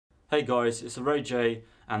Hey guys, it's Ray J,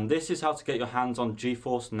 and this is how to get your hands on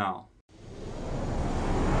Geforce Now.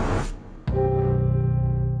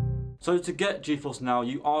 So to get Geforce Now,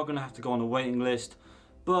 you are going to have to go on a waiting list,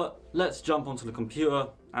 but let's jump onto the computer,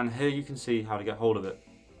 and here you can see how to get hold of it.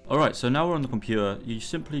 Alright, so now we're on the computer. You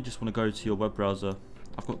simply just want to go to your web browser,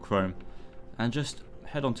 I've got Chrome, and just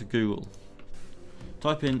head on to Google.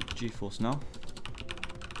 Type in Geforce Now.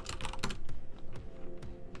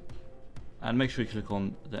 And make sure you click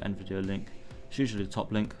on the Nvidia link. It's usually the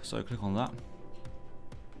top link, so click on that.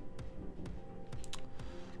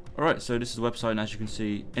 Alright, so this is the website, and as you can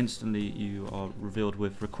see, instantly you are revealed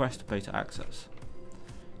with request beta access.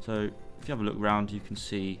 So if you have a look around, you can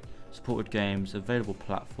see supported games, available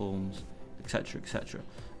platforms, etc, etc,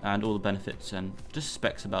 and all the benefits and just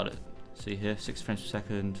specs about it. See here, 60 frames per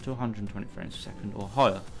second to 120 frames per second or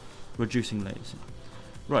higher, reducing latency.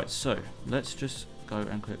 Right, so let's just go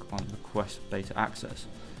and click on request beta access.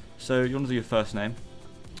 So you want to do your first name,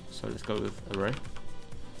 so let's go with Array.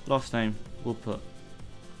 Last name, we'll put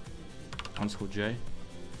 _J.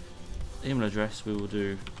 Email address, we will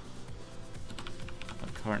do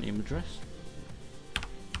a current email address,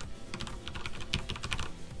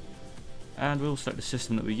 and we'll select the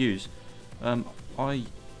system that we use. I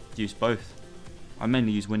use both. I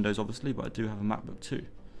mainly use Windows obviously, but I do have a MacBook too,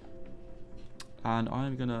 and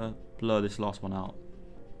I'm gonna blur this last one out.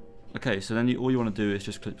 Okay, so then all you want to do is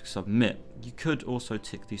just click submit. You could also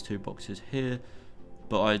tick these two boxes here,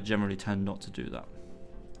 but I generally tend not to do that.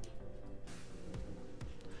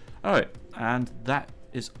 Alright, and that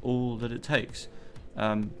is all that it takes.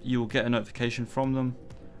 You will get a notification from them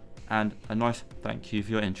and a nice thank you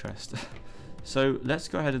for your interest. So let's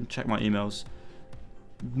go ahead and check my emails.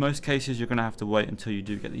 Most cases you're going to have to wait until you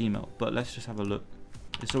do get the email, but let's just have a look.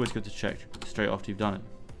 It's always good to check straight after you've done it.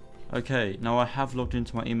 Okay, now I have logged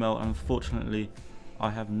into my email, and unfortunately I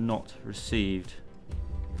have not received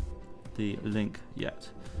the link yet.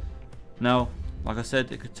 Now, like I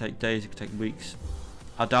said, it could take days, it could take weeks.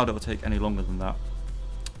 I doubt it will take any longer than that,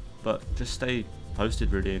 but just stay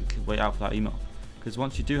posted really and wait out for that email, because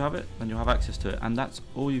once you do have it, then you'll have access to it, and that's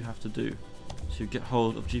all you have to do to get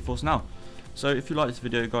hold of Geforce Now. So if you like this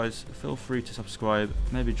video guys, feel free to subscribe,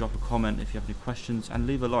 maybe drop a comment if you have any questions, and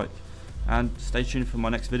leave a like. And stay tuned for my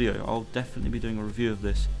next video. I'll definitely be doing a review of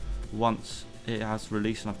this once it has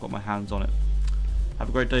released and I've got my hands on it. Have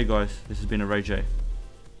a great day guys. This has been Ray J.